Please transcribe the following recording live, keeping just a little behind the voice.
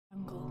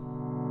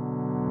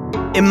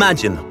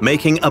Imagine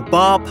making a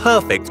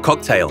bar-perfect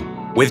cocktail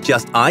with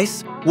just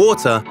ice,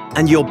 water,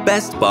 and your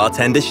best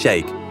bartender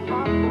shake.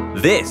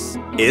 This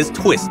is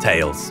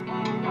Twistails.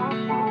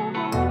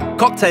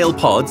 Cocktail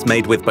pods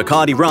made with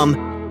Bacardi rum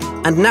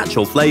and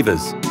natural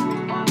flavors.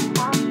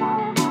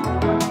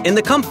 In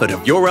the comfort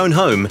of your own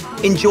home,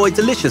 enjoy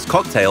delicious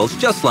cocktails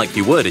just like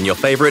you would in your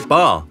favorite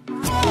bar.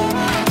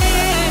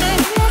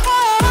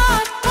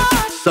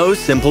 So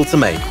simple to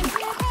make.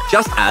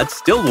 Just add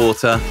still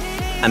water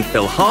and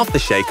fill half the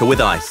shaker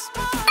with ice.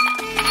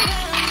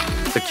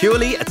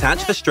 Securely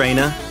attach the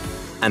strainer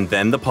and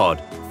then the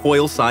pod,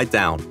 foil side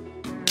down.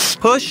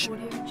 Push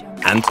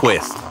and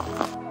twist.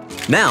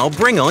 Now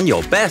bring on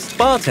your best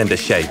bartender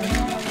shake.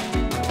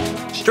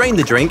 Strain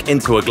the drink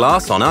into a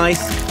glass on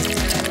ice.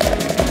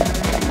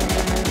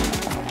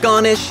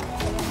 Garnish,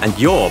 and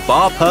your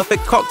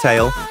bar-perfect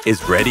cocktail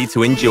is ready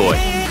to enjoy.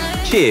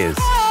 Cheers!